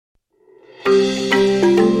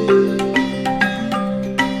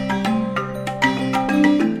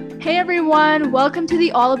everyone. Welcome to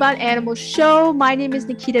the All About Animals show. My name is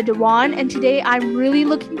Nikita Dewan, and today I'm really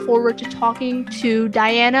looking forward to talking to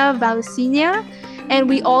Diana Vallecina. And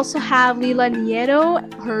we also have Lila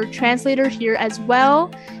Nieto, her translator, here as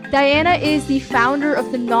well. Diana is the founder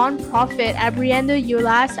of the nonprofit Abriendo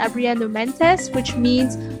Las Abriendo Mentes, which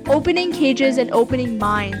means opening cages and opening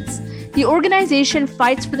minds. The organization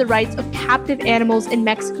fights for the rights of captive animals in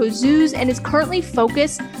Mexico's zoos and is currently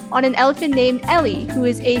focused on an elephant named Ellie, who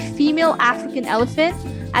is a female African elephant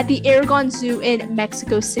at the Aragon Zoo in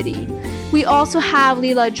Mexico City. We also have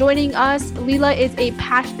Lila joining us. Lila is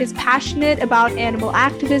passionate about animal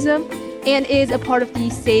activism and is a part of the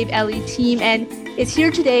Save Ellie team and is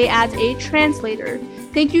here today as a translator.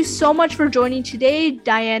 Thank you so much for joining today,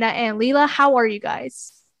 Diana and Lila. How are you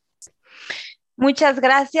guys? Muchas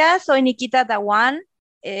gracias, soy Nikita Dewan.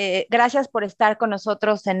 Gracias por estar con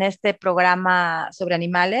nosotros en este programa sobre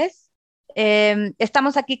animales.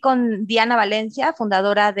 Estamos aquí con Diana Valencia,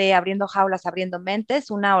 fundadora de Abriendo Jaulas, Abriendo Mentes,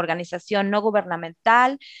 una organización no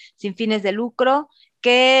gubernamental sin fines de lucro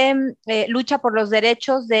que lucha por los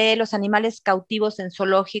derechos de los animales cautivos en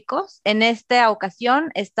zoológicos. En esta ocasión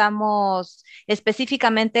estamos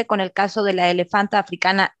específicamente con el caso de la elefanta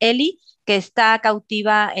africana Ellie, que está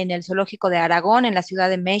cautiva en el zoológico de Aragón, en la Ciudad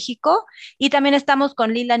de México. Y también estamos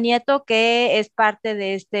con Lila Nieto, que es parte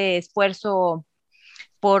de este esfuerzo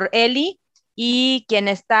por Ellie y quien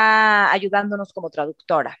está ayudándonos como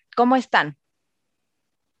traductora. ¿Cómo están?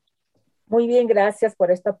 Muy bien, gracias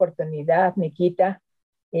por esta oportunidad, Nikita.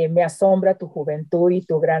 Me asombra tu juventud y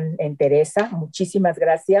tu gran entereza. Muchísimas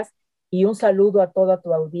gracias. Y un saludo a toda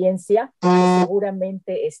tu audiencia, que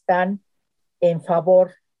seguramente están en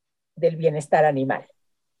favor del bienestar animal.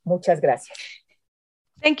 Muchas gracias.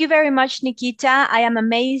 Thank you very much, Nikita. I am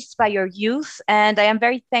amazed by your youth, and I am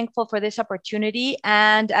very thankful for this opportunity.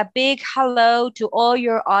 And a big hello to all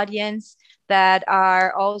your audience that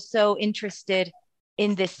are also interested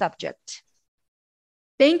in this subject.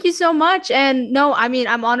 Thank you so much. And no, I mean,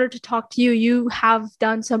 I'm honored to talk to you. You have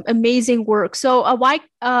done some amazing work. So why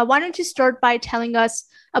don't you start by telling us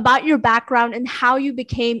about your background and how you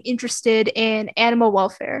became interested in animal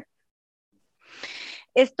welfare?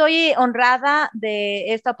 Estoy honrada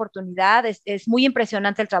de esta oportunidad, es muy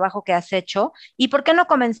impresionante el trabajo que has hecho. ¿Y por qué no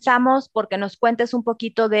comenzamos? Porque nos cuentes un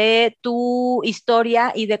poquito de tu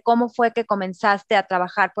historia y de cómo fue que comenzaste a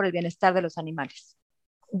trabajar por el bienestar de los animales.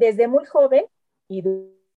 Desde muy joven y...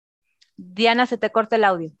 Diana, se te corta el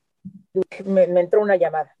audio. Me entró una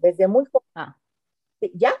llamada. Desde muy joven...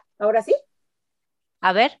 ¿Ya? ¿Ahora sí?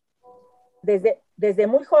 A ver. Desde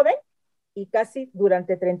muy joven y casi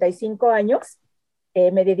durante 35 años...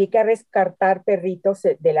 me dediqué a rescatar perritos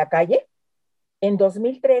de la calle. En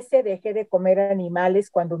 2013 dejé de comer animales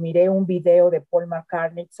cuando miré un video de Paul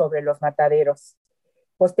McCartney sobre los mataderos.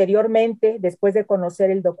 Posteriormente, después de conocer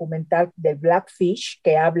el documental de Blackfish,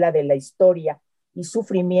 que habla de la historia y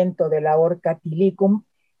sufrimiento de la orca Tilicum,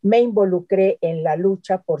 me involucré en la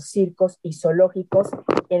lucha por circos y zoológicos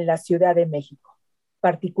en la Ciudad de México,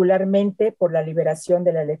 particularmente por la liberación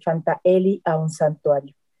de la elefanta Ellie a un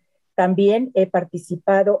santuario. También he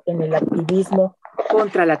participado en el activismo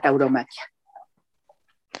contra la tauromaquia.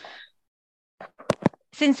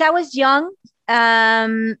 Since I was young,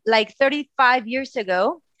 like 35 years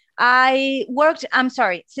ago,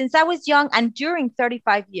 since I was young and during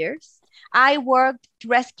 35 years, I worked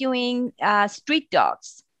rescuing street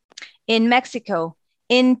dogs in Mexico.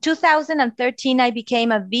 In 2013, I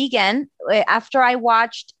became a vegan after I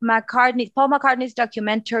watched Paul McCartney's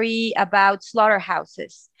documentary about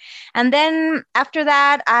slaughterhouses. And then after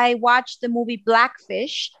that, I watched the movie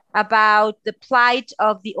Blackfish about the plight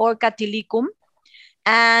of the orca Tilicum.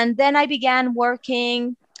 And then I began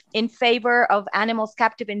working in favor of animals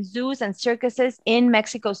captive in zoos and circuses in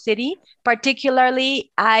Mexico City.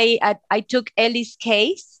 Particularly, I took Ellie's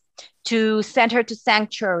case to send her to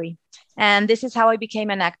sanctuary. And this is how I became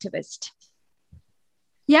an activist.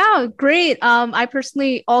 Yeah, great. I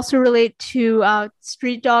personally also relate to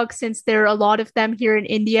street dogs since there are a lot of them here in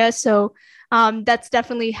India. So that's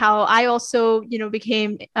definitely how I also,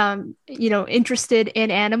 became, interested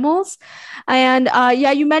in animals. And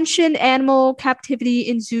you mentioned animal captivity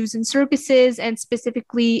in zoos and circuses and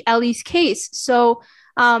specifically Ellie's case. So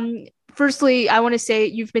firstly, I want to say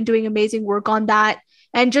you've been doing amazing work on that.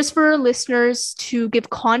 And just for listeners to give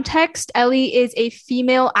context, Ellie is a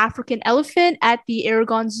female African elephant at the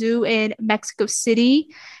Aragon Zoo in Mexico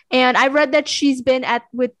City. And I read that she's been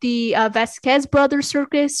with the Vasquez Brothers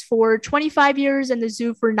Circus for 25 years and the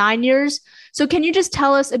zoo for 9 years. So can you just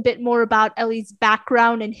tell us a bit more about Ellie's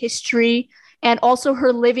background and history and also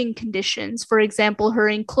her living conditions. For example, her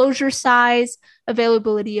enclosure size,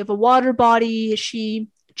 availability of a water body, is she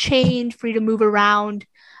chained, free to move around,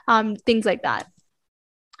 things like that.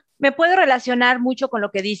 Me puedo relacionar mucho con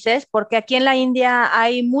lo que dices, porque aquí en la India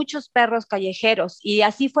hay muchos perros callejeros y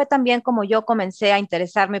así fue también como yo comencé a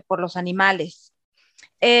interesarme por los animales.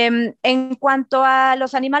 En cuanto a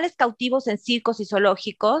los animales cautivos en circos y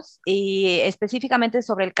zoológicos, y específicamente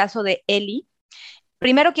sobre el caso de Ellie,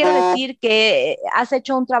 primero quiero decir que has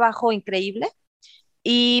hecho un trabajo increíble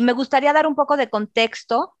y me gustaría dar un poco de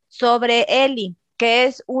contexto sobre Ellie, que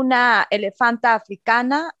es una elefanta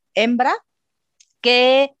africana, hembra,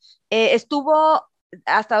 que estuvo,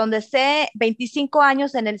 hasta donde sé, 25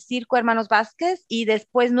 años en el Circo Hermanos Vázquez y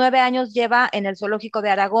después 9 años lleva en el Zoológico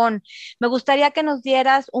de Aragón. Me gustaría que nos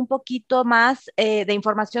dieras un poquito más de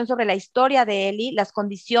información sobre la historia de Ellie, las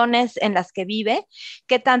condiciones en las que vive,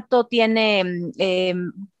 qué tanto tiene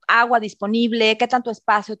agua disponible, qué tanto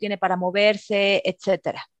espacio tiene para moverse,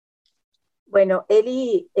 etcétera. Bueno,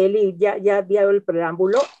 Eli ya dio el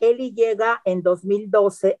preámbulo. Eli llega en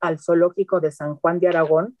 2012 al Zoológico de San Juan de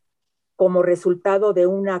Aragón como resultado de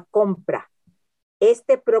una compra.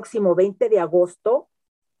 Este próximo 20 de agosto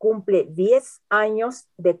cumple 10 años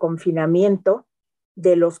de confinamiento,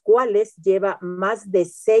 de los cuales lleva más de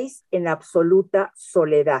 6 en absoluta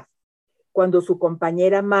soledad, cuando su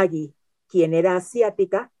compañera Maggie, quien era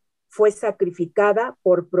asiática, fue sacrificada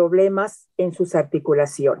por problemas en sus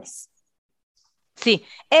articulaciones. Sí,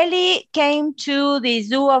 Ellie came to the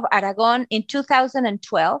Zoo of Aragon in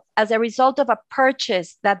 2012 as a result of a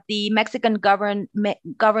purchase that the Mexican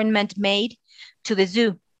government made to the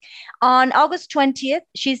zoo. On August 20th,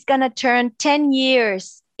 she's going to turn 10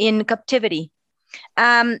 years in captivity.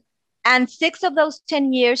 And 6 of those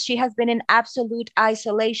 10 years, she has been in absolute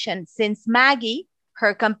isolation since Maggie,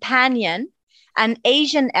 her companion, an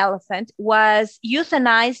Asian elephant, was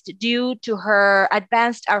euthanized due to her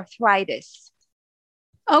advanced arthritis.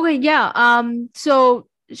 Okay, yeah. So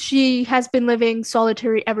she has been living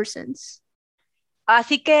solitary ever since.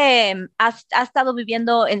 Así que ha estado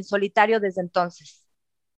viviendo en solitario desde entonces.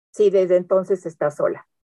 Sí, desde entonces está sola.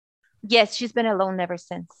 Yes, she's been alone ever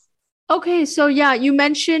since. Okay, so yeah, you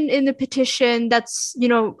mentioned in the petition that's,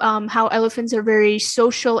 how elephants are very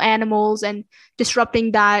social animals, and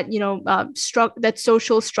disrupting that, that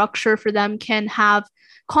social structure for them can have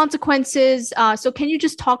consequences. So can you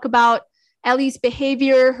just talk about Ellie's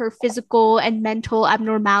behavior, her physical and mental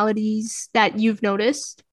abnormalities that you've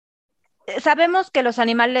noticed? Sabemos que los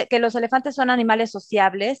elefantes son animales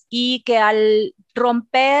sociables y que al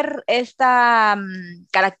romper esta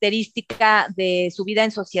característica de su vida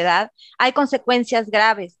en sociedad, hay consecuencias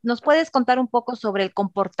graves. ¿Nos puedes contar un poco sobre el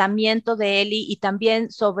comportamiento de Ellie y también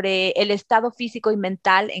sobre el estado físico y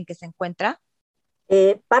mental en que se encuentra?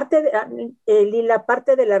 Lila,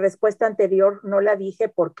 parte de la respuesta anterior no la dije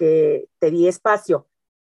porque te di espacio.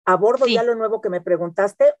 ¿Abordo ya lo nuevo que me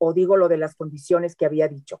preguntaste o digo lo de las condiciones que había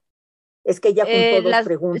dicho? Es que ya juntó dos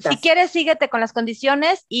preguntas. Si quieres, síguete con las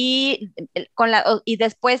condiciones y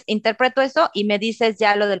después interpreto eso y me dices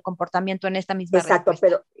ya lo del comportamiento en esta misma respuesta.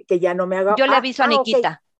 Pero que ya no me haga... Yo le aviso a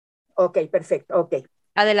Nikita. Ok, perfecto, ok.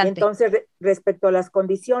 Adelante. Entonces, respecto a las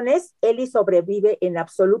condiciones, Ellie sobrevive en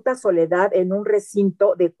absoluta soledad en un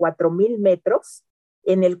recinto de 4,000 metros,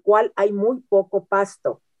 en el cual hay muy poco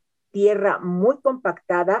pasto, tierra muy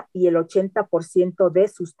compactada y el 80% de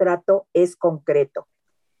sustrato es concreto.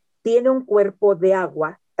 Tiene un cuerpo de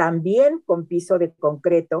agua, también con piso de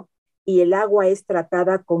concreto, y el agua es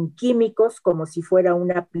tratada con químicos como si fuera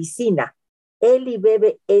una piscina. Ellie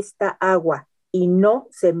bebe esta agua y no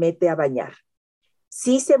se mete a bañar.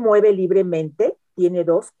 Sí se mueve libremente, tiene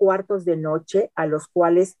 2 cuartos de noche a los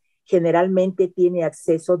cuales generalmente tiene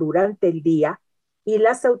acceso durante el día, y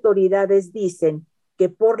las autoridades dicen que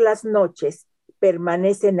por las noches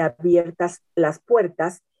permanecen abiertas las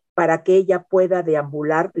puertas para que ella pueda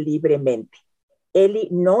deambular libremente. Ellie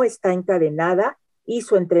no está encadenada y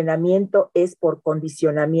su entrenamiento es por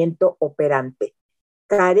condicionamiento operante.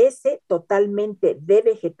 Carece totalmente de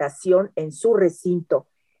vegetación en su recinto.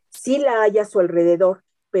 Sí la hay a su alrededor,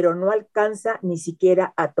 pero no alcanza ni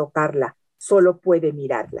siquiera a tocarla, solo puede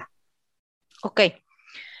mirarla. Okay.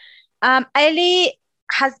 Ellie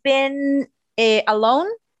has been alone,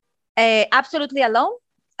 absolutely alone.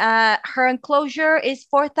 Her enclosure is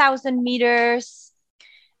 4,000 meters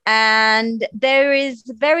and there is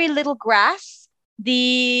very little grass.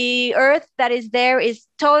 The earth that is there is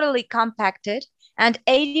totally compacted and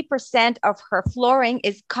 80% of her flooring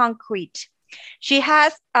is concrete. She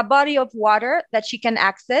has a body of water that she can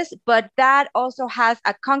access, but that also has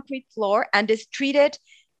a concrete floor and is treated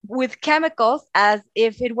with chemicals as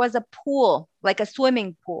if it was a pool, like a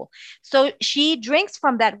swimming pool. So she drinks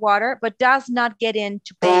from that water, but does not get in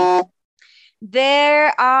to bathe.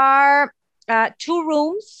 There are 2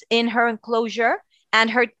 rooms in her enclosure, and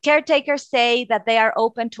her caretakers say that they are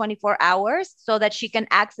open 24 hours so that she can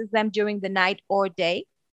access them during the night or day.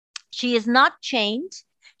 She is not chained.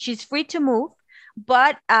 She's free to move,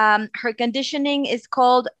 but her conditioning is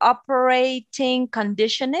called operating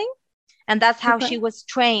conditioning, and that's how she was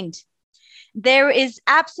trained. There is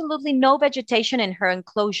absolutely no vegetation in her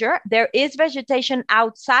enclosure. There is vegetation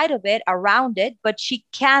outside of it, around it, but she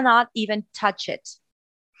cannot even touch it.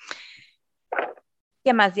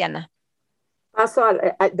 ¿Qué más, Diana? Paso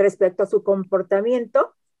respecto a su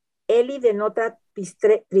comportamiento. Ellie denota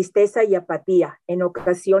tristeza y apatía. En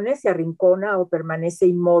ocasiones se arrincona o permanece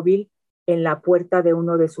inmóvil en la puerta de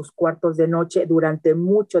uno de sus cuartos de noche durante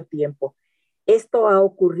mucho tiempo. Esto ha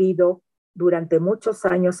ocurrido durante muchos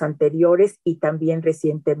años anteriores y también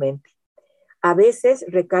recientemente. A veces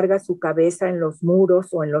recarga su cabeza en los muros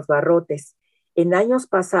o en los barrotes. En años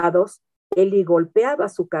pasados, Ellie golpeaba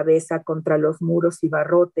su cabeza contra los muros y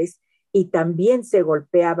barrotes y también se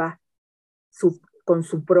golpeaba con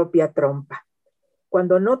su propia trompa.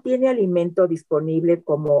 Cuando no tiene alimento disponible,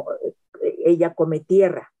 como ella come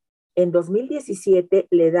tierra. En 2017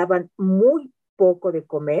 le daban muy poco de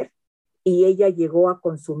comer y ella llegó a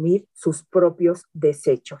consumir sus propios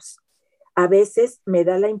desechos. A veces me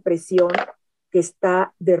da la impresión que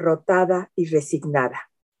está derrotada y resignada.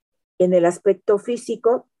 En el aspecto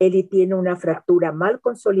físico, Ellie tiene una fractura mal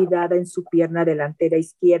consolidada en su pierna delantera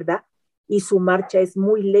izquierda y su marcha es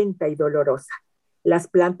muy lenta y dolorosa. Las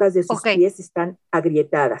plantas de sus pies están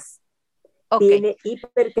agrietadas. Tiene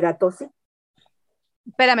hiperkeratosis.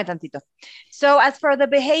 Espérame tantito. So as for the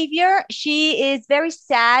behavior, she is very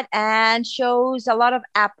sad and shows a lot of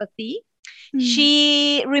apathy.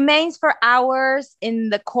 She remains for hours in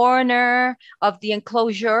the corner of the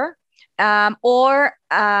enclosure, or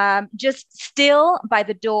just still by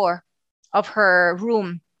the door of her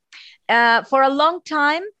room. For a long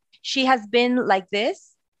time, she has been like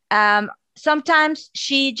this. Sometimes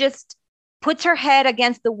she just puts her head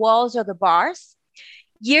against the walls or the bars.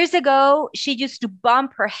 Years ago, she used to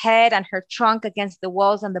bump her head and her trunk against the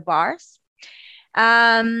walls and the bars.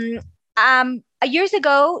 Years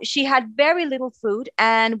ago, she had very little food,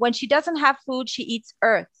 and when she doesn't have food, she eats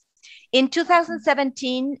earth. In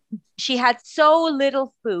 2017, she had so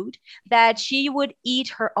little food that she would eat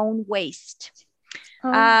her own waste.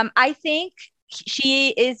 I think she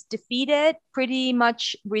is defeated, pretty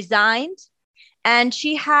much resigned, and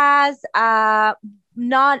she has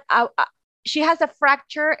she has a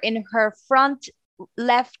fracture in her front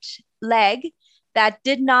left leg that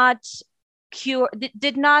did not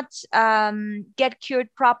get cured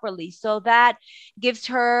properly. So that gives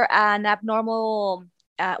her an abnormal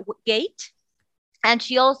gait. And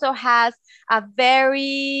she also has a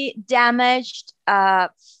very damaged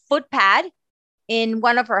foot pad in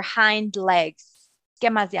one of her hind legs. ¿Qué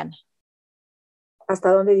más, Diana? ¿Hasta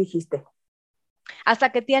dónde dijiste?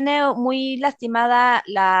 Hasta que tiene muy lastimada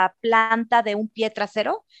la planta de un pie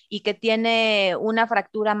trasero y que tiene una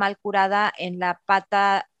fractura mal curada en la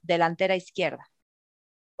pata delantera izquierda.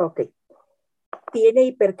 Ok. Tiene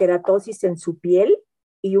hiperkeratosis en su piel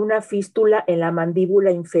y una fístula en la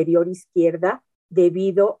mandíbula inferior izquierda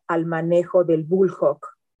debido al manejo del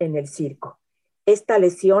bullhawk en el circo. Esta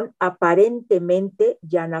lesión aparentemente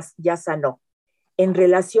ya sanó. En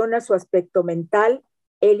relación a su aspecto mental,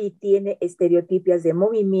 Ellie tiene estereotipias de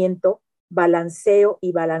movimiento, balanceo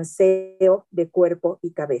de cuerpo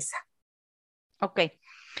y cabeza. Okay.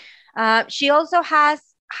 She also has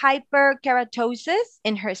hyperkeratosis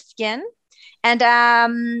in her skin and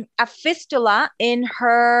a fistula in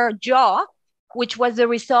her jaw, which was the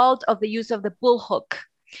result of the use of the bullhook.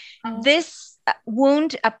 This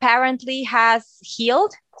wound apparently has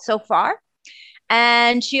healed so far.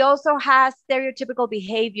 And she also has stereotypical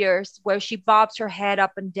behaviors where she bobs her head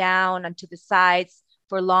up and down and to the sides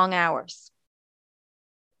for long hours.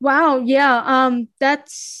 Wow, yeah,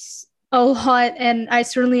 that's a lot, and I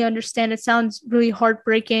certainly understand. It sounds really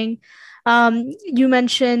heartbreaking. You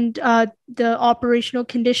mentioned the operational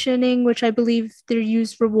conditioning, which I believe they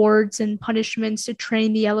use rewards and punishments to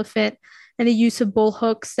train the elephant, and the use of bull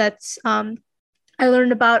hooks. That's I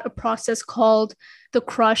learned about a process called the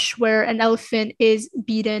crush, where an elephant is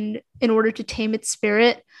beaten in order to tame its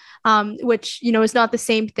spirit, which, is not the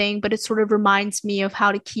same thing, but it sort of reminds me of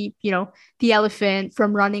how to keep, the elephant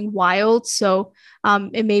from running wild. So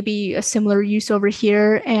it may be a similar use over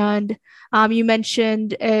here. And you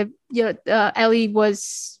mentioned, Ellie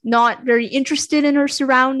was not very interested in her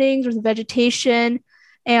surroundings or the vegetation.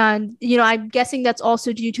 And, I'm guessing that's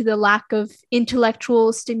also due to the lack of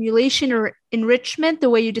intellectual stimulation or enrichment. The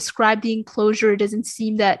way you describe the enclosure, it doesn't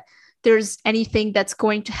seem that there's anything that's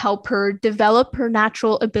going to help her develop her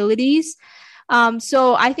natural abilities.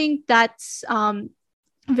 So I think that's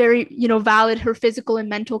very, valid. Her physical and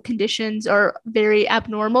mental conditions are very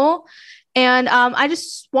abnormal. And I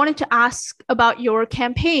just wanted to ask about your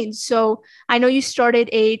campaign. So I know you started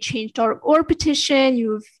a Change.org petition.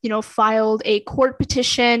 You've, filed a court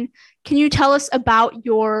petition. Can you tell us about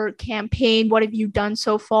your campaign? What have you done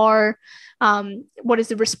so far? What has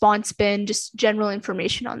the response been? Just general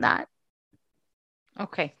information on that.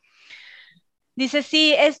 Okay. Dice,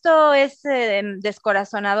 sí, esto es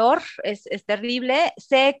descorazonador, es terrible.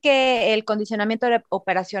 Sé que el condicionamiento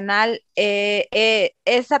operacional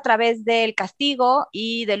es a través del castigo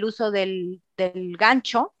y del uso del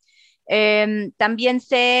gancho. También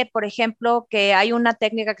sé, por ejemplo, que hay una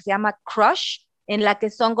técnica que se llama crush, en la que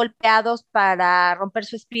son golpeados para romper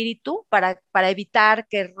su espíritu, para evitar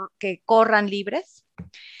que corran libres.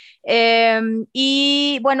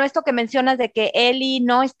 Y bueno, esto que mencionas de que Ellie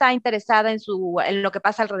no está interesada en lo que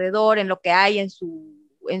pasa alrededor, en lo que hay en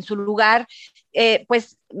su lugar,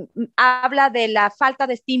 pues habla de la falta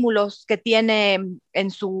de estímulos que tiene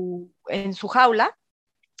en su jaula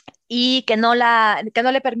y que no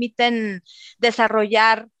le permiten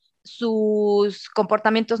desarrollar sus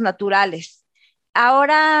comportamientos naturales.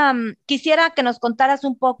 Ahora quisiera que nos contaras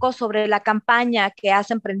un poco sobre la campaña que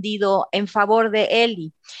has emprendido en favor de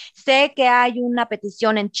Ellie. Sé que hay una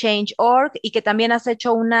petición en Change.org y que también has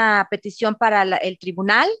hecho una petición para el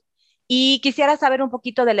tribunal, y quisiera saber un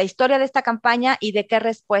poquito de la historia de esta campaña y de qué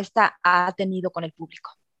respuesta ha tenido con el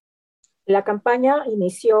público. La campaña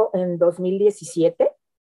inició en 2017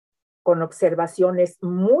 con observaciones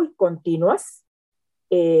muy continuas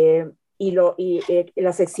y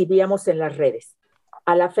las exhibíamos en las redes.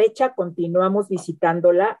 A la fecha continuamos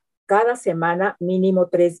visitándola cada semana, mínimo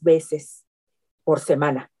 3 veces por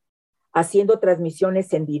semana, haciendo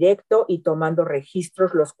transmisiones en directo y tomando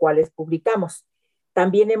registros, los cuales publicamos.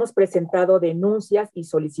 También hemos presentado denuncias y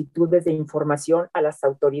solicitudes de información a las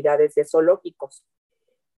autoridades de zoológicos.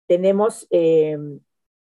 Tenemos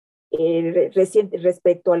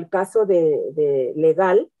respecto al caso de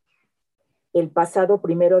legal, el pasado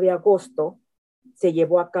 1 de agosto se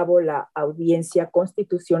llevó a cabo la audiencia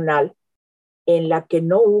constitucional en la que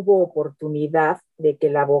no hubo oportunidad de que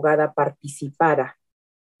la abogada participara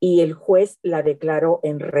y el juez la declaró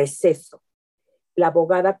en receso. La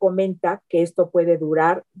abogada comenta que esto puede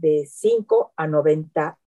durar de 5 a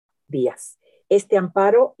 90 días. Este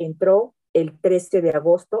amparo entró el 13 de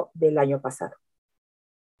agosto del año pasado.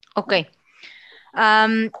 Okay.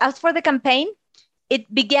 As for the campaign, it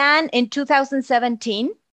began in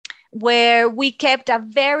 2017, where we kept a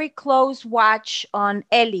very close watch on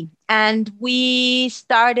Ellie, and we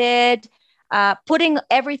started putting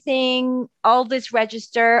everything, all this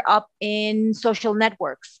register up in social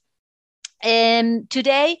networks. And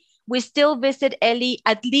today, we still visit Ellie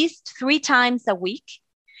at least 3 times a week.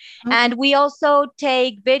 Mm-hmm. And we also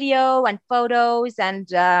take video and photos and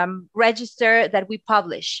register that we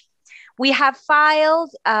publish. We have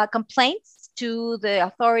filed complaints to the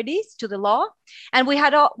authorities, to the law, and we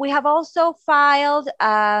have also filed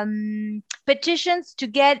petitions to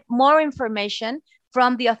get more information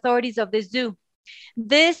from the authorities of the zoo.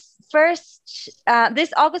 This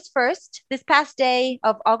August 1st, this past day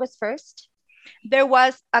of August 1st, there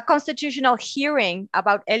was a constitutional hearing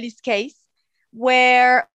about Ellie's case,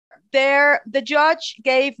 where the judge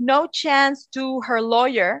gave no chance to her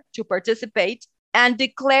lawyer to participate and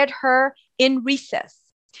declared her in recess.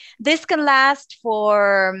 This can last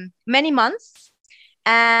for many months,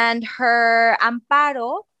 and her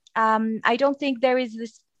amparo, I don't think there is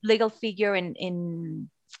this legal figure in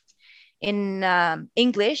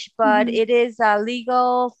English, but mm-hmm. It is a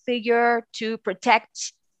legal figure to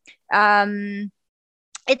protect.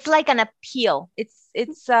 It's like an appeal.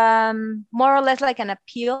 It's more or less like an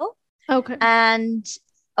appeal. Okay.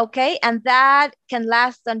 And that can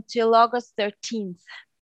last until August 13th.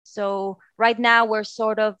 So right now we're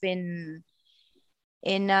sort of in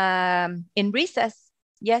recess,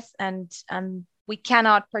 yes, and we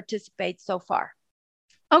cannot participate so far.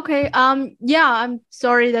 Okay. Yeah, I'm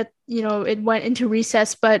sorry that it went into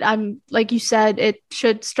recess, but like you said, it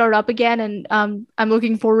should start up again, and I'm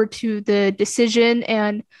looking forward to the decision.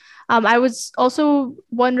 And I was also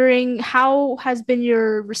wondering, how has been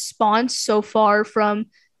your response so far from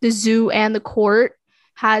the zoo and the court?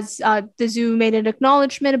 Has the zoo made an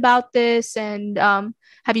acknowledgement about this, and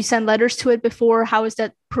have you sent letters to it before? How has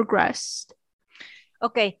that progressed?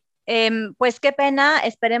 Okay. Pues qué pena,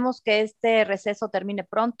 esperemos que este receso termine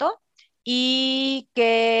pronto y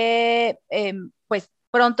que pues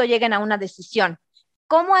pronto lleguen a una decisión.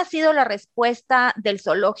 ¿Cómo ha sido la respuesta del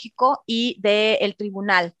zoológico y del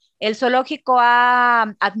tribunal? ¿El zoológico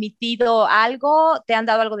ha admitido algo? ¿Te han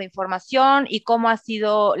dado algo de información? ¿Y cómo ha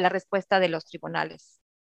sido la respuesta de los tribunales?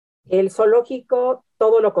 El zoológico,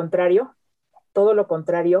 todo lo contrario,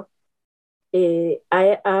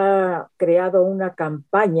 ha creado una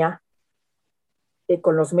campaña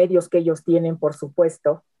con los medios que ellos tienen, por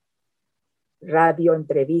supuesto, radio,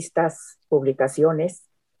 entrevistas, publicaciones,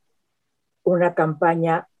 una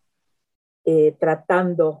campaña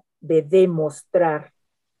tratando de demostrar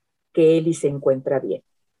que Eli se encuentra bien.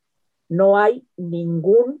 No hay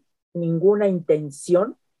ninguna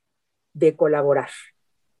intención de colaborar,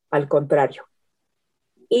 al contrario.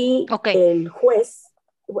 Y Ok, el juez,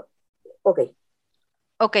 ok,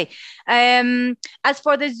 okay. As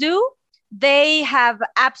for the zoo, they have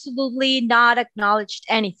absolutely not acknowledged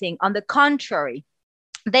anything. On the contrary,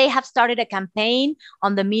 they have started a campaign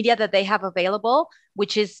on the media that they have available,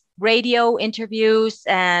 which is radio interviews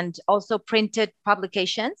and also printed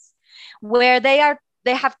publications, where they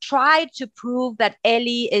have tried to prove that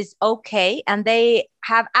Ellie is okay and they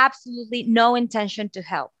have absolutely no intention to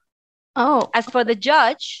help. Oh, As for the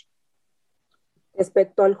judge,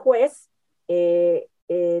 respecto al juez,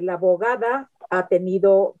 la abogada ha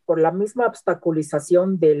tenido, por la misma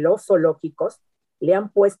obstaculización de los zoológicos, le han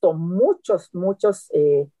puesto muchos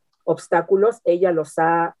obstáculos. Ella los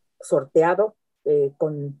ha sorteado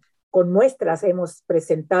con muestras, hemos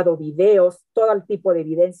presentado videos, todo el tipo de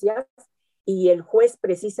evidencias, y el juez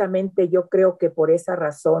precisamente yo creo que por esa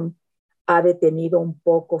razón ha detenido un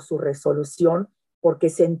poco su resolución, porque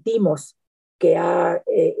sentimos que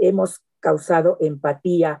hemos causado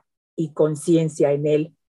empatía y conciencia en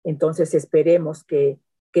él. Entonces esperemos que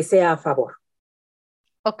sea a favor.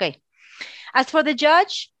 okay. As for the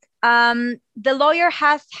judge, the lawyer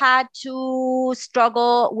has had to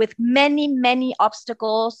struggle with many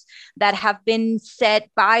obstacles that have been set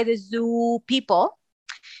by the zoo people.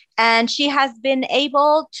 And she has been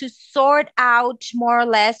able to sort out more or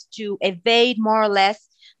less, to evade more or less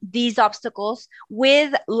these obstacles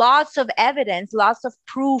with lots of evidence, lots of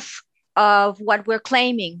proof of what we're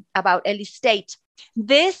claiming about Ellie's state.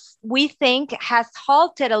 This, we think, has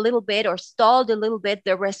halted a little bit or stalled a little bit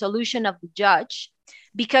the resolution of the judge,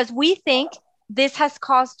 because we think this has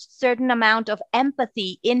caused certain amount of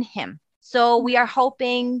empathy in him. So we are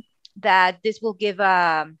hoping that this will give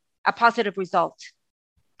a positive result.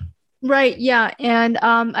 right, yeah. And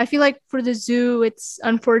I feel like for the zoo, it's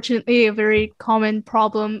unfortunately a very common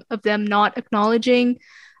problem of them not acknowledging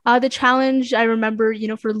the challenge. I remember,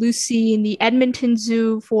 for Lucy in the Edmonton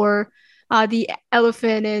Zoo, for the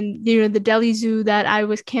elephant, and the Delhi Zoo that I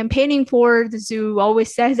was campaigning for, the zoo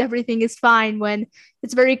always says everything is fine when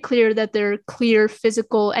it's very clear that there are clear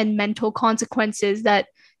physical and mental consequences that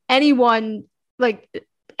anyone like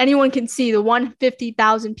anyone can see. The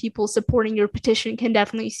 150,000 people supporting your petition can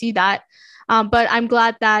definitely see that. But I'm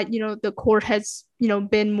glad that the court has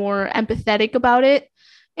been more empathetic about it.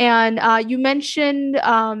 And you mentioned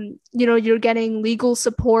you're getting legal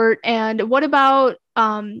support. And what about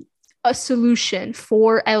a solution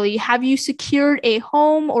for Ellie? Have you secured a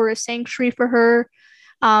home or a sanctuary for her?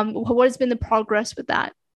 What has been the progress with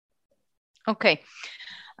that? Ok.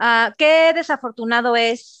 Qué desafortunado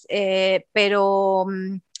es, pero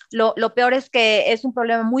lo peor es que es un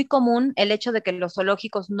problema muy común el hecho de que los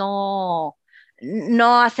zoológicos no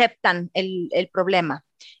aceptan el problema.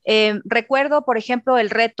 Recuerdo, por ejemplo, el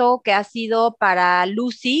reto que ha sido para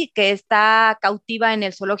Lucy, que está cautiva en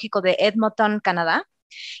el zoológico de Edmonton, Canadá,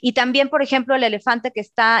 y también, por ejemplo, el elefante que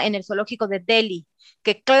está en el zoológico de Delhi,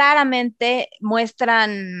 que claramente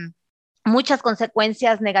muestran muchas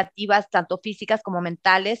consecuencias negativas, tanto físicas como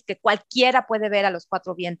mentales, que cualquiera puede ver a los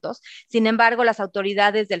cuatro vientos. Sin embargo, las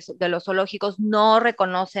autoridades de los zoológicos no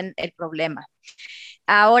reconocen el problema.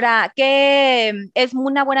 Ahora, que es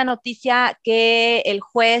una buena noticia que el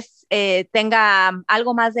juez tenga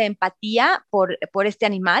algo más de empatía por este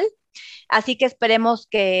animal, así que esperemos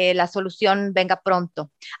que la solución venga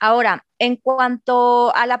pronto. Ahora, en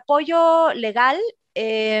cuanto al apoyo legal,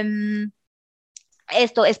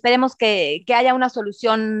 esperemos que haya una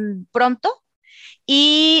solución pronto.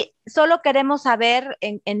 Y solo queremos saber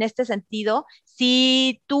en este sentido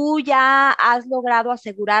si tú ya has logrado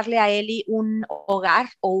asegurarle a Eli un hogar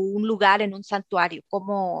o un lugar en un santuario.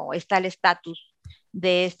 ¿Cómo está el estatus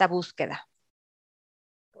de esta búsqueda?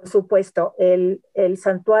 Por supuesto, el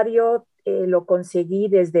santuario lo conseguí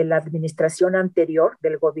desde la administración anterior,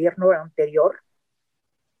 del gobierno anterior,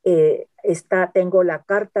 Tengo la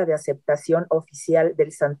carta de aceptación oficial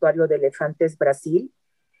del Santuario de Elefantes Brasil,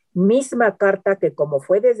 misma carta que como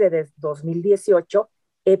fue desde 2018,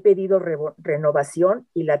 he pedido renovación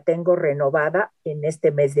y la tengo renovada en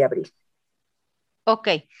este mes de abril.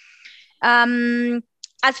 Okay.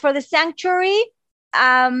 As for the sanctuary,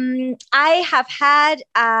 I have had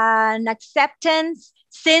an acceptance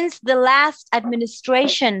since the last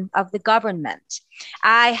administration of the government.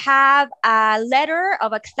 I have a letter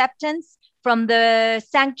of acceptance from the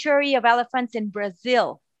Sanctuary of Elephants in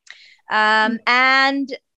Brazil. And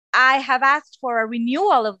I have asked for a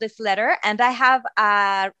renewal of this letter, and I have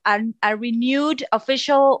a renewed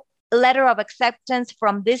official letter of acceptance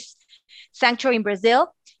from this sanctuary in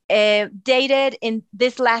Brazil, dated in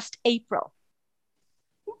this last April.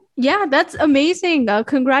 Yeah, that's amazing.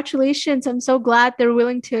 Congratulations. I'm so glad they're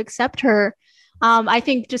willing to accept her. I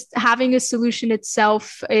think just having a solution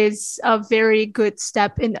itself is a very good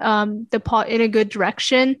step in in a good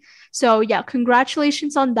direction. So yeah,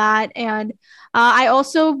 congratulations on that. And I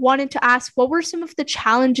also wanted to ask, what were some of the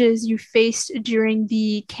challenges you faced during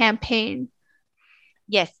the campaign?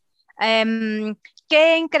 Yes.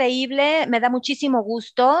 Qué increíble, me da muchísimo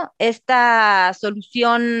gusto. Esta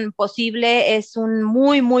solución posible es un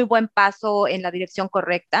muy, muy buen paso en la dirección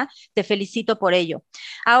correcta. Te felicito por ello.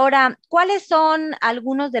 Ahora, ¿cuáles son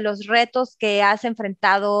algunos de los retos que has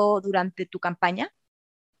enfrentado durante tu campaña?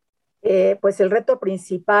 Pues el reto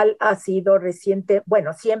principal ha sido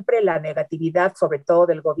siempre la negatividad, sobre todo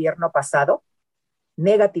del gobierno pasado,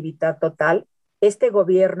 negatividad total. Este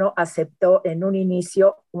gobierno aceptó en un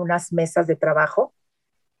inicio unas mesas de trabajo,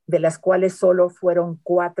 de las cuales solo fueron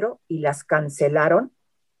 4 y las cancelaron,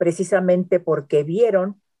 precisamente porque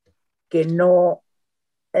vieron que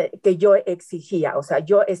que yo exigía, o sea,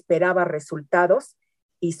 yo esperaba resultados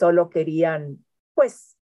y solo querían,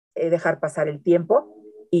 pues, dejar pasar el tiempo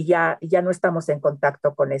y ya no estamos en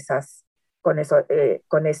contacto con el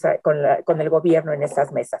gobierno en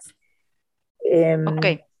esas mesas.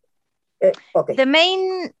 Okay. Okay. The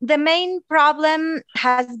main problem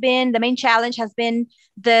the main challenge has been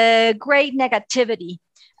the great negativity,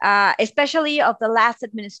 especially of the last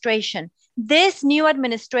administration. This new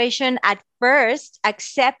administration at first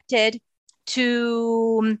accepted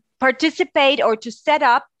to participate or to set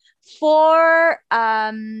up 4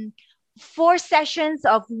 sessions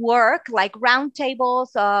of work, like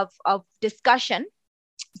roundtables of discussion,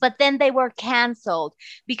 but then they were canceled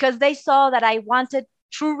because they saw that I wanted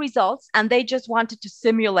true results and they just wanted to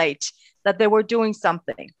simulate that they were doing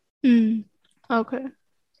something. Okay.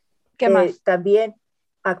 ¿Qué más? También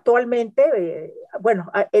actualmente,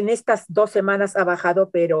 en estas 2 semanas ha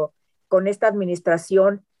bajado, pero con esta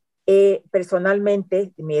administración,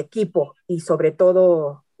 personalmente, mi equipo y sobre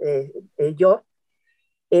todo yo,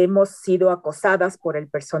 hemos sido acosadas por el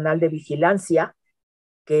personal de vigilancia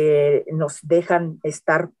que nos dejan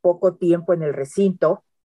estar poco tiempo en el recinto.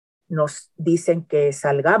 Nos dicen que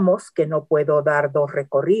salgamos, que no puedo dar 2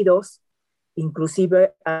 recorridos.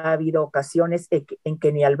 Inclusive ha habido ocasiones en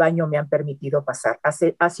que ni al baño me han permitido pasar.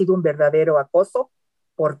 Ha sido un verdadero acoso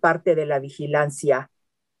por parte de la vigilancia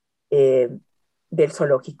del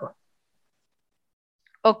zoológico.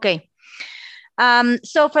 Okay.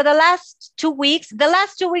 So for the last 2 weeks,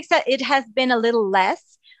 it has been a little less.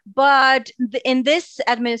 But in this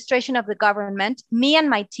administration of the government, me and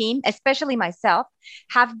my team, especially myself,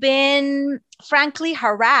 have been frankly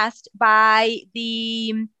harassed by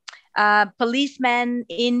the policemen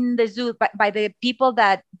in the zoo, by the people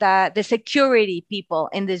the security people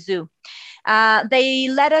in the zoo. They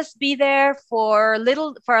let us be there for a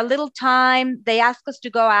little time. They ask us to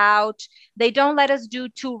go out. They don't let us do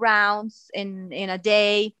 2 rounds in a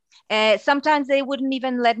day. Sometimes they wouldn't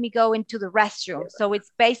even let me go into the restroom. So it's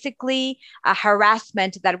basically a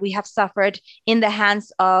harassment that we have suffered in the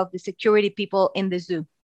hands of the security people in the zoo.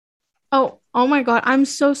 Oh my God. I'm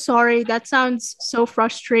so sorry. That sounds so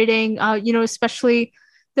frustrating. Especially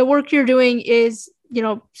the work you're doing is,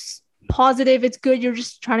 positive. It's good. You're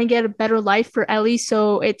just trying to get a better life for Ellie.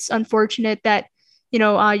 So it's unfortunate that,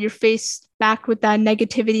 you're faced back with that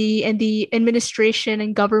negativity and the administration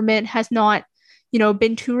and government has not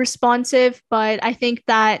been too responsive. But I think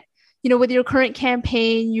that, with your current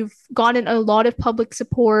campaign, you've gotten a lot of public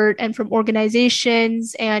support and from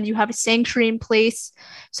organizations and you have a sanctuary in place.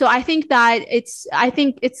 So I think that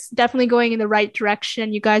it's definitely going in the right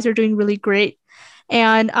direction. You guys are doing really great.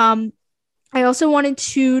 And I also wanted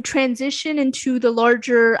to transition into the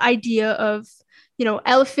larger idea of,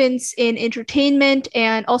 elephants in entertainment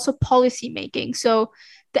and also policy making. So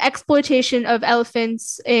the exploitation of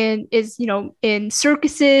elephants is, you know, in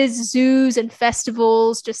circuses, zoos, and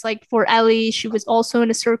festivals. Just like for Ellie, she was also in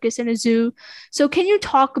a circus and a zoo. So can you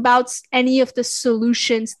talk about any of the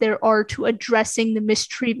solutions there are to addressing the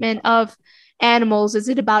mistreatment of animals? Is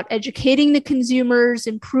it about educating the consumers,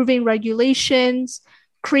 improving regulations,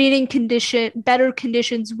 creating better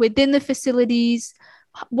conditions within the facilities?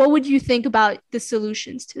 What would you think about the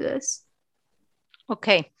solutions to this?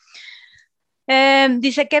 Okay.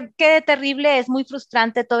 Dice que qué terrible, es muy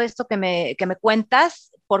frustrante todo esto que me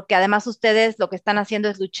cuentas, porque además ustedes lo que están haciendo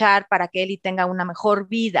es luchar para que Ellie tenga una mejor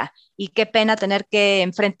vida, y qué pena tener que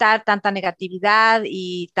enfrentar tanta negatividad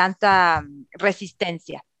y tanta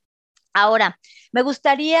resistencia. Ahora, me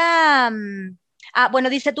gustaría, bueno,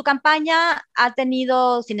 dice, tu campaña ha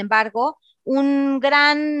tenido, sin embargo, un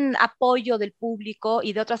gran apoyo del público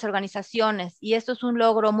y de otras organizaciones, y esto es un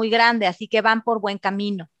logro muy grande, así que van por buen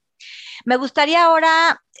camino. Me gustaría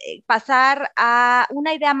ahora pasar a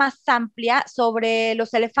una idea más amplia sobre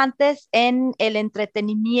los elefantes en el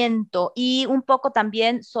entretenimiento y un poco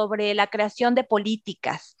también sobre la creación de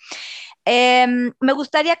políticas. Me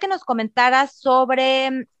gustaría que nos comentaras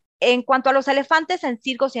sobre, en cuanto a los elefantes en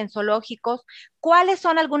circos y en zoológicos, ¿cuáles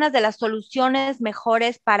son algunas de las soluciones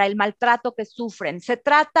mejores para el maltrato que sufren? ¿Se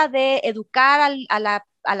trata de educar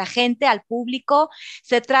a la gente, al público?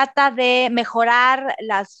 ¿Se trata de mejorar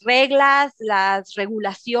las reglas, las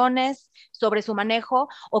regulaciones sobre su manejo,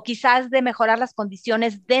 o quizás de mejorar las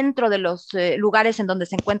condiciones dentro de los lugares en donde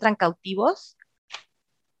se encuentran cautivos?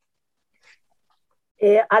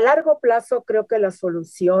 A largo plazo, creo que la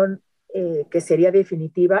solución que sería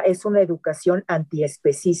definitiva es una educación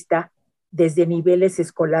antiespecista desde niveles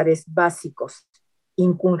escolares básicos,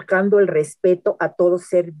 inculcando el respeto a todo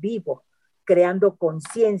ser vivo, creando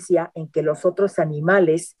conciencia en que los otros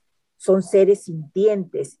animales son seres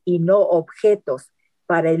sintientes y no objetos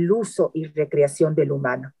para el uso y recreación del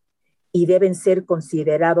humano, y deben ser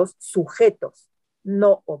considerados sujetos,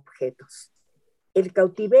 no objetos. El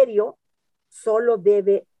cautiverio solo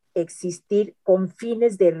debe existir con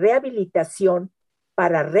fines de rehabilitación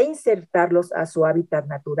para reinsertarlos a su hábitat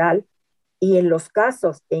natural, y en los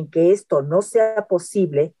casos en que esto no sea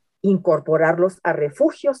posible, incorporarlos a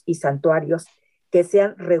refugios y santuarios que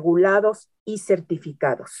sean regulados y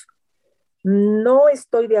certificados. No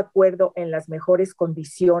estoy de acuerdo en las mejores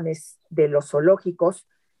condiciones de los zoológicos,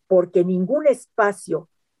 porque ningún espacio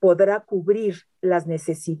podrá cubrir las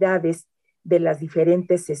necesidades de las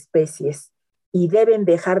diferentes especies, y deben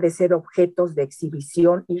dejar de ser objetos de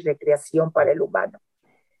exhibición y recreación para el humano.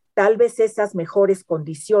 Tal vez esas mejores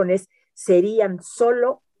condiciones serían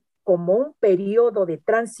solo como un periodo de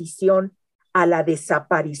transición a la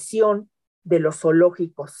desaparición de los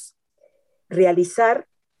zoológicos. Realizar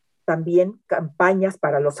también campañas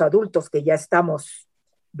para los adultos que ya estamos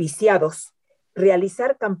viciados,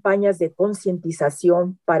 realizar campañas de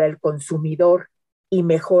concientización para el consumidor y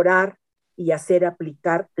mejorar y hacer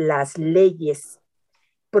aplicar las leyes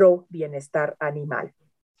pro bienestar animal.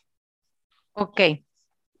 Okay.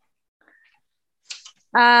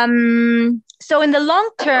 So in the long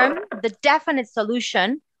term, the definite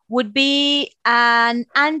solution would be an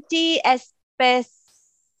an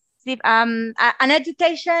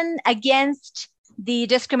education against the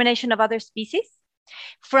discrimination of other species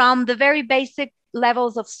from the very basic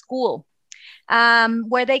levels of school,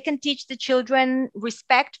 where they can teach the children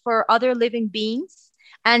respect for other living beings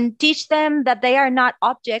and teach them that they are not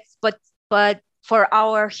objects, but for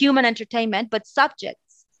our human entertainment, but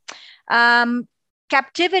subjects.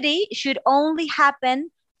 Captivity should only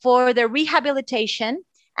happen for the rehabilitation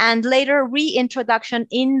and later reintroduction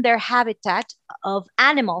in their habitat of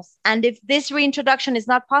animals. And if this reintroduction is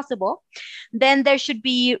not possible, then there should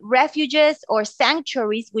be refuges or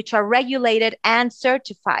sanctuaries which are regulated and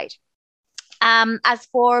certified. As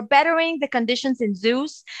for bettering the conditions in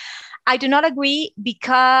zoos, I do not agree,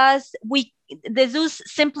 because the zoos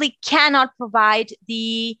simply cannot provide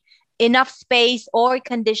the enough space or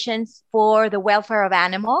conditions for the welfare of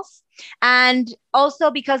animals. And also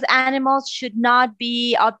because animals should not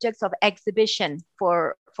be objects of exhibition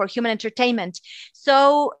for human entertainment.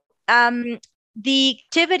 So the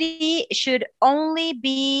activity should only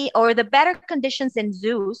be, or the better conditions in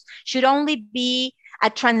zoos should only be a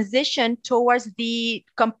transition towards the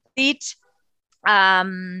complete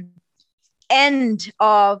end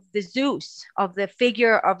of the zoos, of the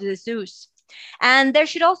figure of the zoos. And there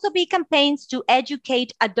should also be campaigns to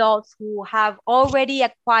educate adults who have already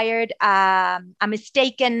acquired a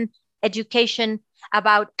mistaken education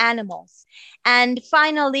about animals. And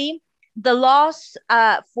finally, the laws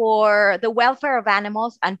for the welfare of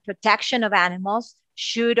animals and protection of animals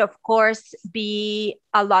should, of course, be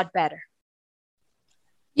a lot better.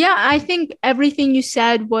 Yeah, I think everything you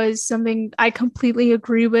said was something I completely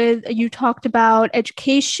agree with. You talked about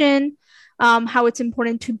education, how it's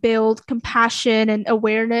important to build compassion and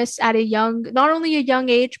awareness at not only a young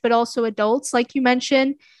age, but also adults, like you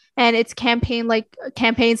mentioned. And it's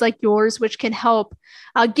campaigns like yours, which can help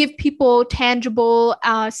give people tangible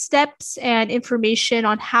steps and information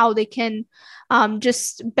on how they can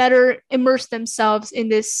just better immerse themselves in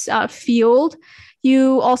this field.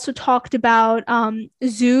 You also talked about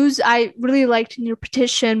zoos. I really liked in your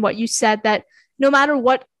petition what you said, that no matter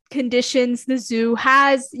what conditions the zoo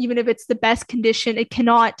has, even if it's the best condition, it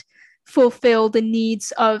cannot fulfill the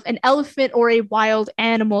needs of an elephant or a wild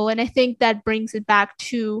animal. And I think that brings it back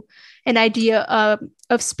to an idea of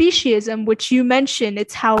speciesism, which you mentioned.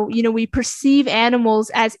 It's how, we perceive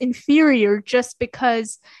animals as inferior just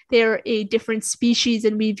because they're a different species,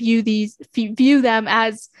 and we view them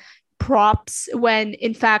as props when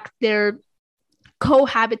in fact they're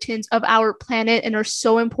cohabitants of our planet and are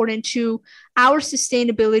so important to our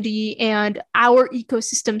sustainability and our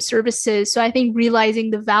ecosystem services. So I think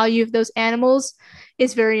realizing the value of those animals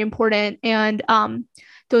is very important. And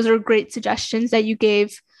those are great suggestions that you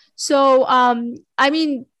gave. So,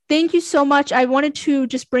 thank you so much. I wanted to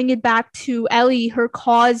just bring it back to Ellie. Her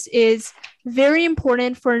cause is very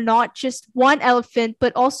important for not just one elephant,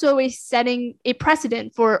 but also setting a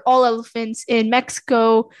precedent for all elephants in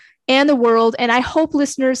Mexico and the world. And I hope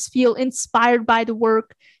listeners feel inspired by the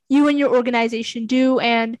work you and your organization do.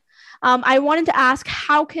 And I wanted to ask,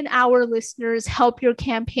 how can our listeners help your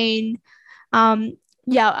campaign?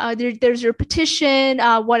 There's your petition.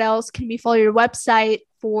 What else? Can we follow your website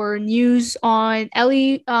for news on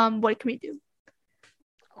Ellie? What can we do?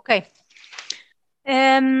 Okay.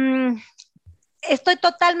 Estoy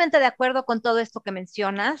totalmente de acuerdo con todo esto que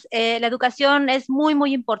mencionas. La educación es muy,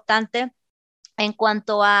 muy importante en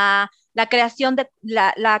cuanto a la creación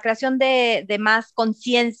de más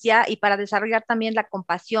conciencia y para desarrollar también la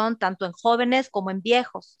compasión tanto en jóvenes como en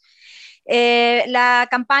viejos. La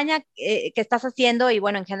campaña que estás haciendo, y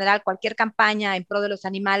bueno, en general cualquier campaña en pro de los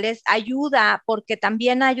animales, ayuda porque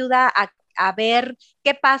también ayuda a ver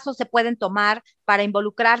qué pasos se pueden tomar para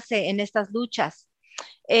involucrarse en estas luchas.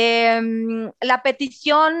 La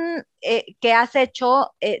petición que has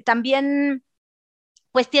hecho también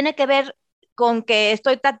pues tiene que ver con que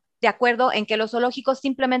estoy de acuerdo en que los zoológicos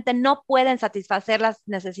simplemente no pueden satisfacer las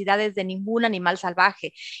necesidades de ningún animal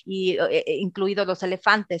salvaje, incluidos los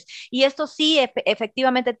elefantes. Y esto sí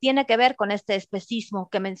efectivamente tiene que ver con este especismo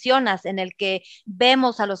que mencionas, en el que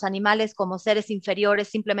vemos a los animales como seres inferiores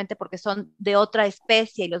simplemente porque son de otra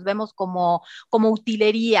especie y los vemos como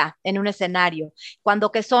utilería en un escenario,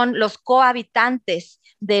 cuando que son los cohabitantes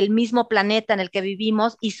del mismo planeta en el que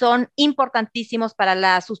vivimos y son importantísimos para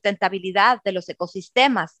la sustentabilidad de los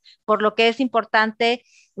ecosistemas, por lo que es importante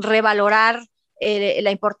revalorar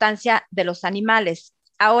la importancia de los animales.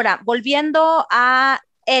 Ahora, volviendo a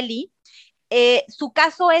Ellie, su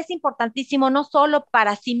caso es importantísimo no solo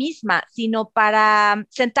para sí misma, sino para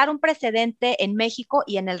sentar un precedente en México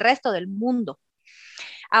y en el resto del mundo.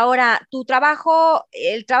 Ahora,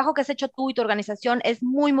 el trabajo que has hecho tú y tu organización es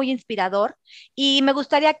muy, muy inspirador, y me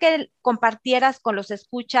gustaría que compartieras con los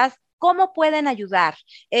escuchas cómo pueden ayudar.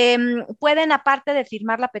 Pueden, aparte de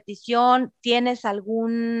firmar la petición, ¿tienes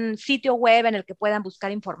algún sitio web en el que puedan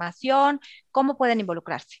buscar información? ¿Cómo pueden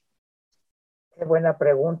involucrarse? Qué buena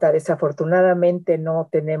pregunta. Desafortunadamente no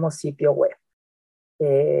tenemos sitio web.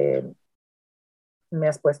 Me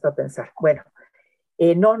has puesto a pensar. Bueno,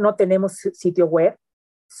 no tenemos sitio web,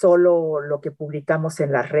 solo lo que publicamos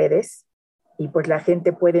en las redes, y pues la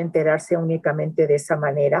gente puede enterarse únicamente de esa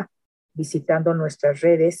manera, visitando nuestras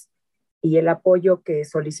redes, y el apoyo que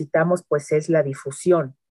solicitamos pues es la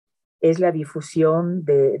difusión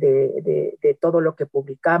de todo lo que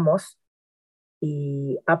publicamos,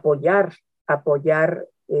 y apoyar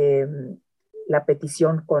la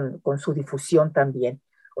petición con su difusión también.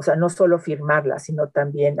 O sea, no solo firmarla, sino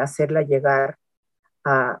también hacerla llegar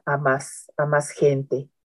a más gente.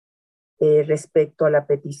 Respecto a la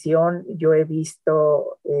petición, yo he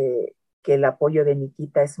visto que el apoyo de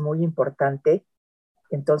Nikita es muy importante.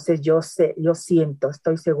 Entonces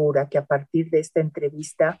estoy segura que a partir de esta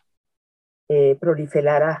entrevista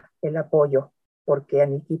proliferará el apoyo, porque a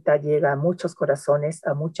Nikita llega a muchos corazones,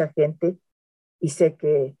 a mucha gente, y sé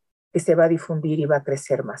que se va a difundir y va a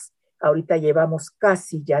crecer más. Ahorita llevamos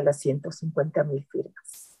casi ya las 150,000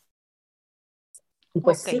 firmas. Y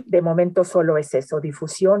pues okay, sí, de momento solo es eso,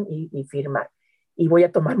 difusión y firmar. Y voy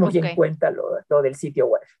a tomar muy en cuenta lo del sitio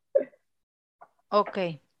web. Ok.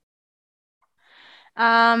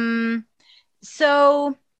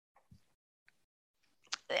 So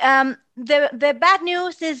the bad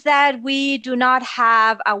news is that we do not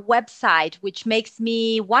have a website, which makes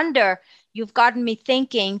me wonder. You've gotten me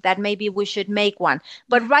thinking that maybe we should make one.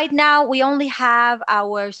 But right now, we only have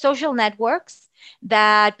our social networks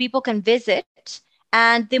that people can visit.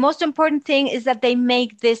 And the most important thing is that they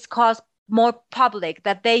make this cause more public,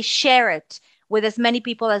 that they share it with as many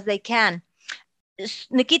people as they can.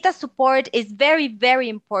 Nikita's support is very, very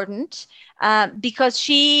important because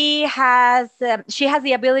she has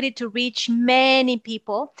the ability to reach many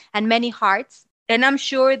people and many hearts. And I'm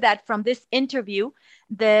sure that from this interview,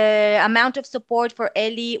 the amount of support for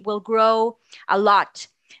Eli will grow a lot.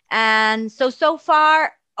 And so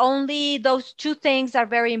far, only those two things are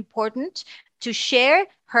very important: to share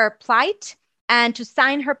her plight and to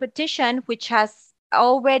sign her petition, which has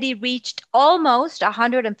already reached almost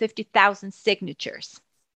 150,000 signatures.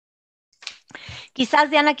 Quizás,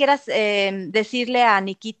 Diana, quieras decirle a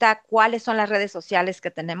Nikita cuáles son las redes sociales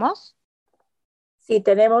que tenemos. Sí,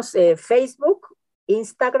 tenemos Facebook,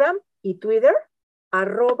 Instagram y Twitter,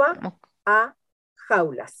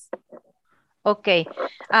 @ajaulas. Okay,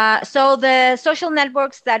 so the social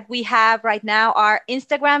networks that we have right now are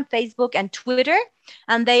Instagram, Facebook, and Twitter,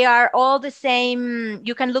 and they are all the same.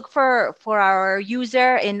 You can look for our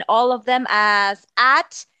user in all of them as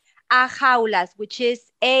 @ajaulas, which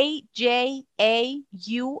is AJAULAS,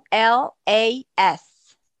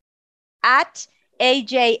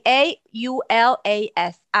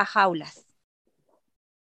 @AJAULAS, ajaulas.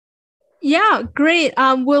 Yeah, great.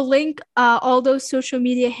 We'll link all those social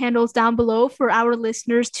media handles down below for our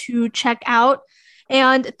listeners to check out.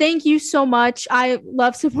 And thank you so much. I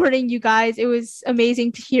love supporting you guys. It was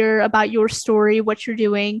amazing to hear about your story, what you're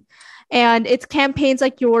doing. And it's campaigns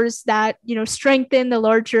like yours that, strengthen the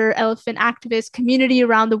larger elephant activist community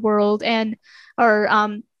around the world and are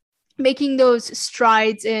making those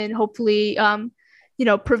strides in hopefully,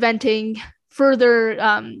 preventing further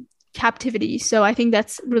captivity. So I think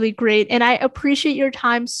that's really great. And I appreciate your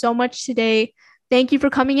time so much today. Thank you for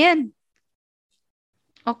coming in.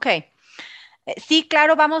 Okay. Sí,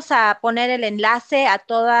 claro, vamos a poner el enlace a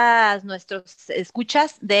todas nuestras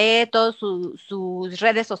escuchas de todas sus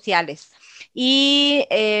redes sociales. Y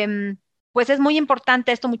pues es muy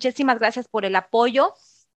importante esto. Muchísimas gracias por el apoyo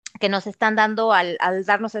que nos están dando al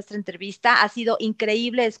darnos esta entrevista. Ha sido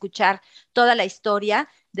increíble escuchar toda la historia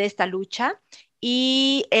de esta lucha.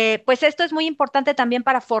 Y pues esto es muy importante también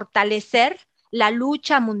para fortalecer la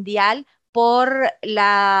lucha mundial para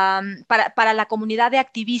la comunidad de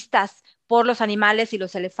activistas por los animales y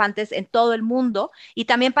los elefantes en todo el mundo, y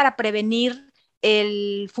también para prevenir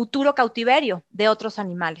el futuro cautiverio de otros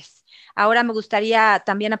animales. Ahora me gustaría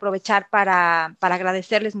también aprovechar para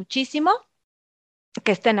agradecerles muchísimo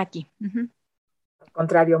que estén aquí. Al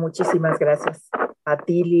contrario, muchísimas gracias a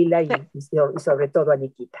ti, Lila, y sobre todo a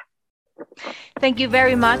Nikita. Thank you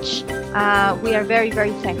very much. We are very,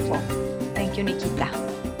 very thankful. Thank you, Nikita.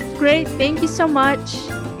 Great. Thank you so much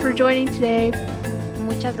for joining today.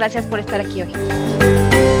 Muchas gracias por estar aquí hoy.